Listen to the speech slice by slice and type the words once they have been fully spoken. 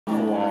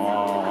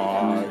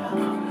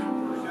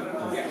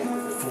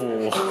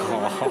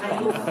All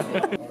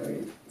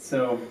right,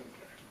 so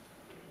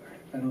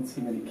I don't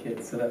see many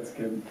kids, so that's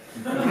good.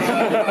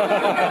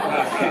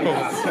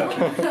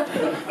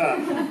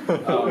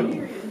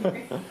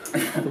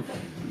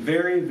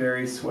 Very,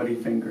 very sweaty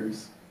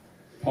fingers.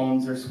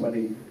 Palms are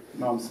sweaty.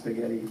 Mom's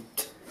spaghetti.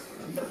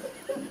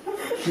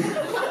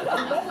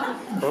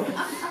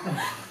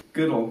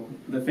 Gödel,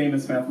 the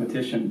famous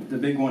mathematician, the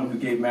big one who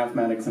gave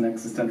mathematics an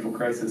existential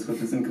crisis with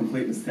his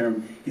incompleteness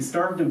theorem, he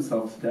starved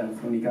himself to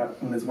death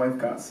when his wife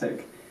got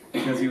sick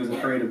because he was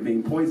afraid of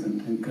being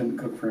poisoned and couldn't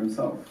cook for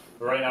himself.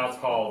 Right now it's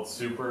called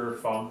Super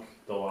Funk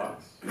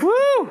Deluxe.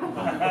 Woo!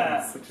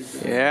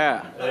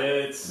 Yeah.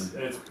 It's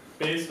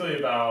basically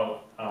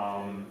about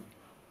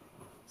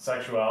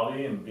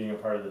sexuality and being a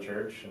part of the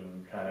church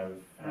and kind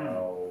of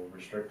how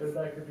restricted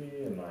that could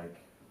be and like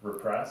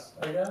repressed,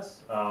 I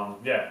guess.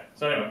 Yeah,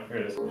 so anyway, here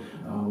it is. I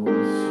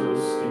was so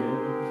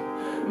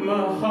scared,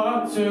 my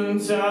heart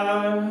turned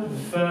tired,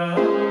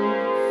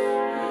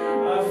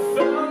 I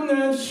found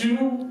that you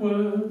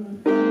were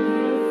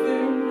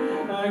everything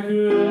I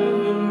could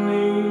ever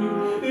need.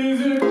 Is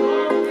it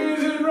wrong,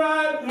 is it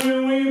right,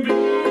 will we be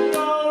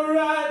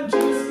alright?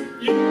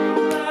 Just you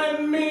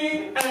and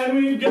me, and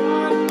we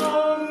got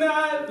all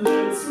night,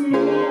 let's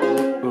move.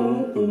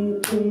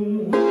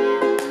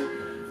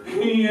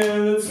 Yeah,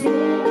 let's move.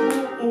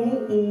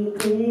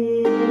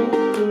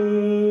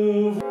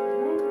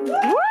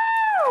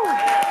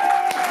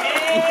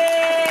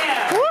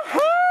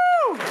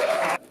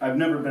 I've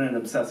never been an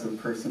obsessive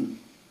person.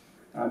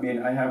 I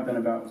mean, I have been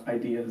about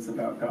ideas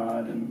about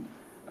God and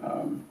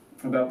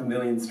about the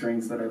million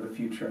strings that are the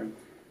future.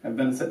 I've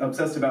been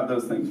obsessed about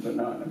those things, but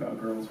not about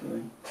girls,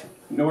 really.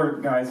 Nor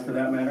guys, for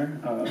that matter.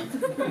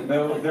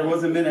 Though there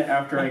was a minute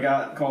after I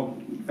got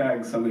called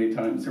fag so many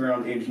times,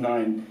 around age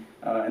 9.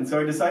 And so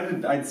I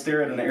decided I'd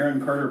stare at an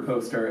Aaron Carter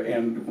poster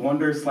and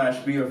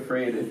wonder/be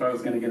afraid if I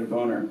was going to get a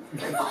boner.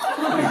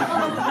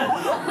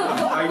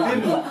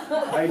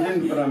 I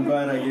didn't, but I'm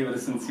glad I gave it a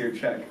sincere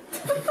check.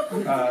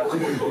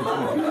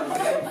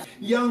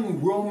 Young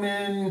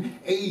Roman,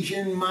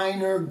 Asian,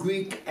 minor,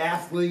 Greek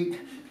athlete,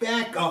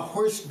 back a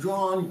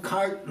horse-drawn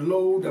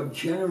cartload of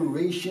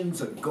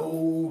generations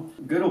ago.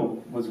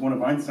 Gödel was one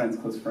of Einstein's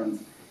close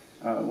friends.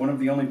 One of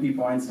the only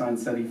people Einstein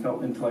said he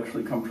felt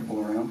intellectually comfortable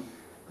around,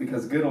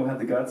 because Gödel had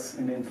the guts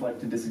and intellect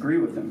to disagree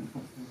with him.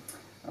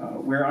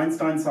 Where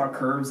Einstein saw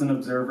curves and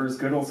observers,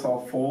 Gödel saw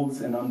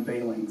folds and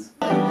unveilings.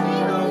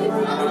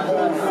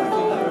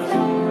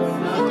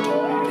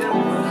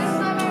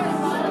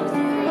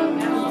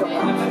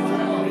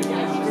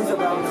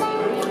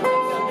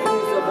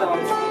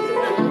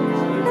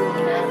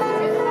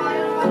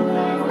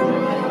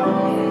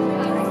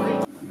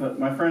 But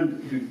my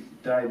friend who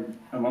died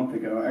a month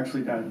ago,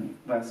 actually died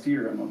last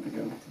year a month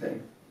ago today,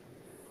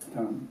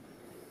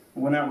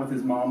 went out with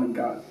his mom and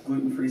got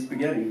gluten-free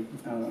spaghetti.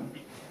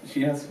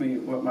 She asked me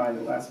what my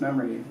last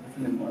memory of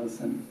him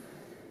was, and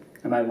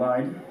I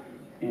lied,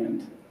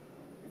 and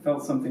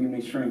felt something in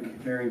me shrink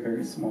very,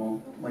 very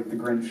small, like the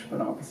Grinch,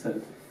 but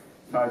opposite,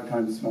 5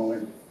 times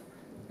smaller.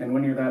 And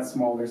when you're that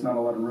small, there's not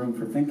a lot of room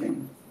for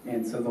thinking,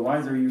 and so the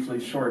lies are usually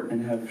short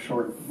and have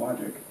short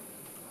logic.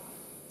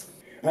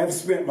 I've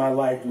spent my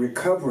life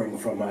recovering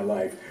from my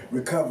life,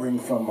 recovering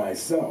from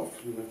myself.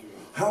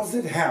 How's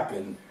it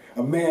happen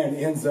a man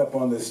ends up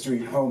on the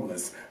street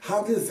homeless?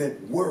 How does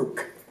it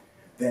work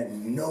that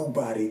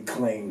nobody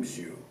claims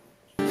you?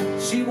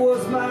 She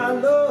was my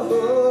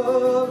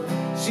love,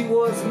 she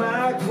was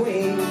my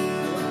queen,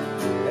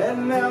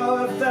 and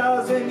now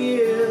 1,000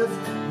 years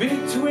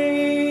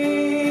between.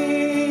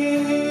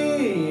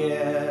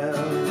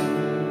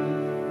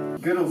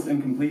 Gödel's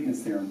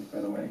incompleteness theorem,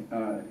 by the way,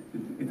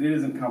 it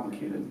isn't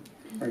complicated.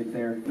 Right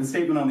there. The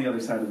statement on the other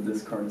side of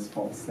this card is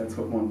false. That's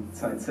what one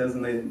side says,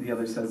 and the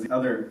other says the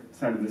other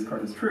side of this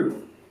card is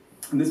true.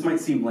 And this might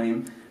seem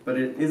lame, but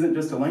it isn't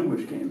just a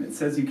language game. It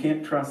says you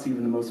can't trust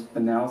even the most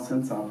banal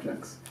sense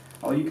objects.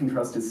 All you can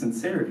trust is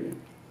sincerity.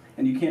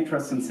 And you can't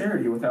trust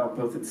sincerity without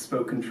both its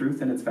spoken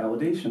truth and its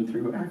validation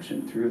through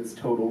action, through its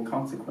total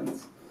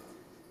consequence.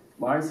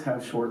 Lies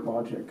have short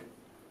logic.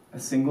 A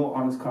single,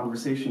 honest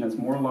conversation has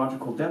more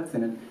logical depth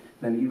in it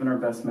than even our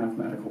best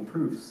mathematical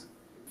proofs.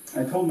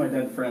 I told my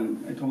dead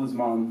friend, I told his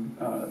mom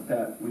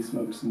that we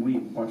smoked some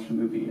weed, watched a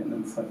movie, and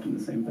then slept in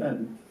the same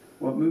bed.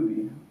 What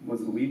movie?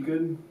 Was the weed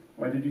good?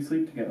 Why did you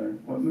sleep together?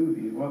 What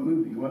movie? What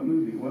movie? What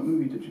movie? What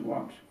movie did you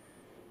watch?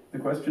 The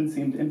question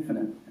seemed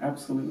infinite,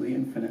 absolutely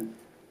infinite,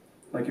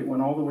 like it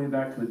went all the way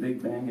back to the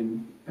Big Bang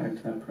and back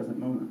to that present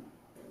moment.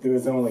 There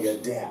is only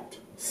adapt,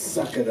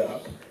 suck it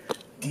up,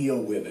 deal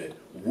with it,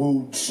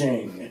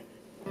 Wu-Ching.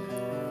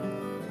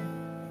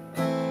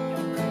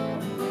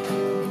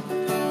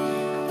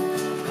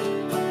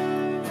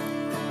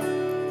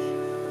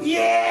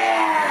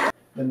 Yeah!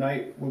 The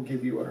night will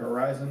give you a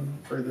horizon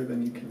further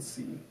than you can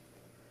see.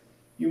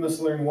 You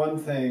must learn one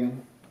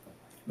thing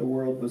the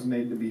world was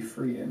made to be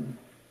free in.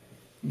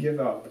 Give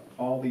up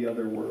all the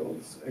other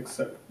worlds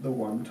except the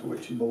one to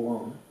which you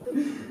belong.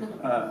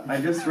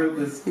 I just wrote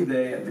this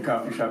today at the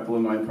coffee shop below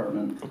my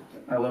apartment.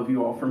 I love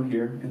you all from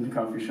here in the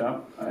coffee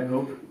shop. I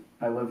hope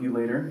I love you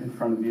later in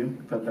front of you,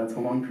 but that's a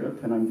long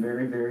trip, and I'm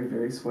very, very,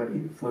 very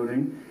sweaty,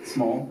 floating,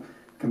 small,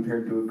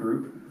 compared to a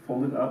group,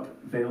 folded up,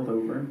 veiled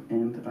over,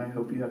 and I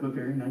hope you have a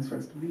very nice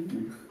rest of the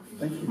evening.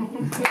 Thank you.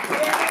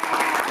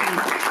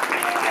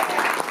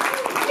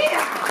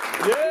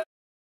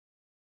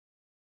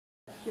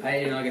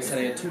 Like I said,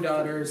 I had 2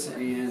 daughters,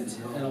 and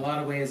in a lot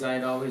of ways I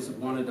had always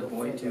wanted a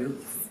boy too,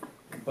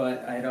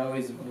 but I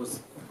always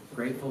was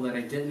grateful that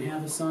I didn't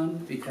have a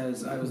son,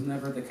 because I was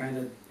never the kind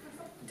of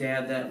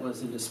dad that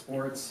was into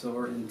sports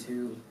or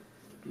into,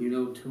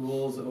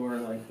 tools or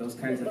like those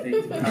kinds of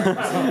things.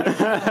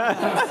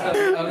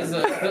 I was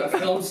a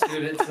film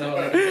student, so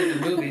I was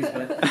into movies,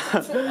 but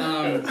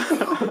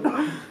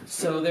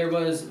so there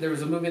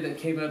was a movie that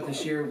came out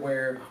this year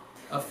where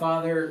a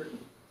father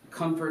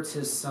comforts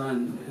his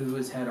son who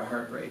has had a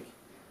heartbreak.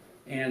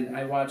 And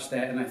I watched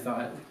that and I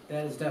thought,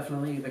 that is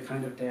definitely the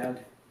kind of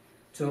dad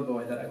to a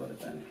boy that I would have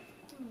been.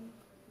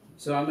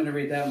 So I'm going to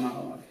read that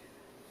monologue.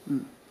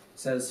 It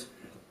says,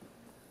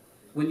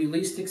 when you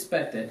least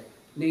expect it,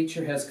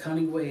 nature has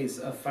cunning ways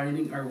of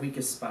finding our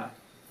weakest spot.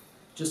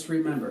 Just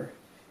remember,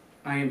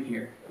 I am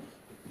here.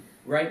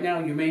 Right now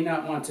you may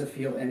not want to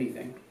feel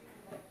anything.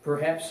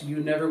 Perhaps you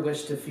never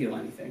wish to feel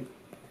anything.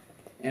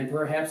 And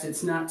perhaps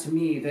it's not to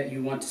me that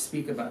you want to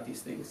speak about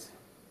these things.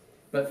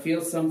 But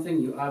feel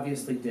something you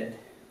obviously did.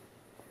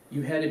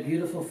 You had a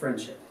beautiful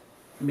friendship,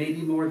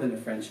 maybe more than a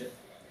friendship,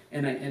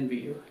 and I envy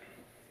you.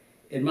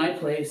 In my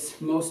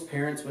place, most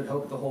parents would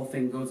hope the whole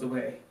thing goes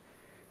away,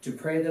 to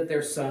pray that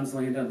their sons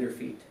land on their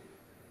feet.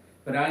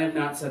 But I am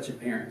not such a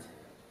parent.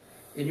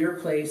 In your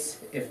place,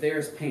 if there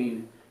is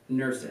pain,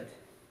 nurse it.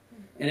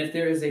 And if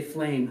there is a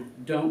flame,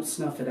 don't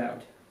snuff it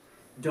out.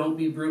 Don't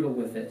be brutal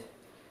with it.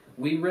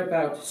 We rip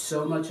out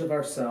so much of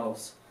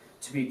ourselves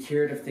to be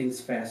cured of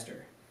things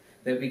faster,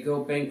 that we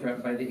go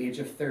bankrupt by the age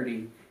of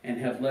 30 and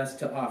have less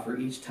to offer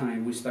each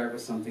time we start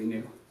with something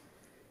new.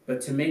 But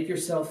to make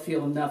yourself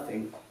feel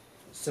nothing,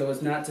 so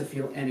as not to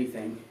feel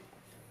anything,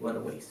 what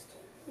a waste.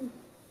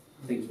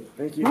 Thank you.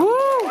 Thank you.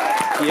 Woo!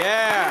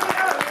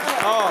 Yeah.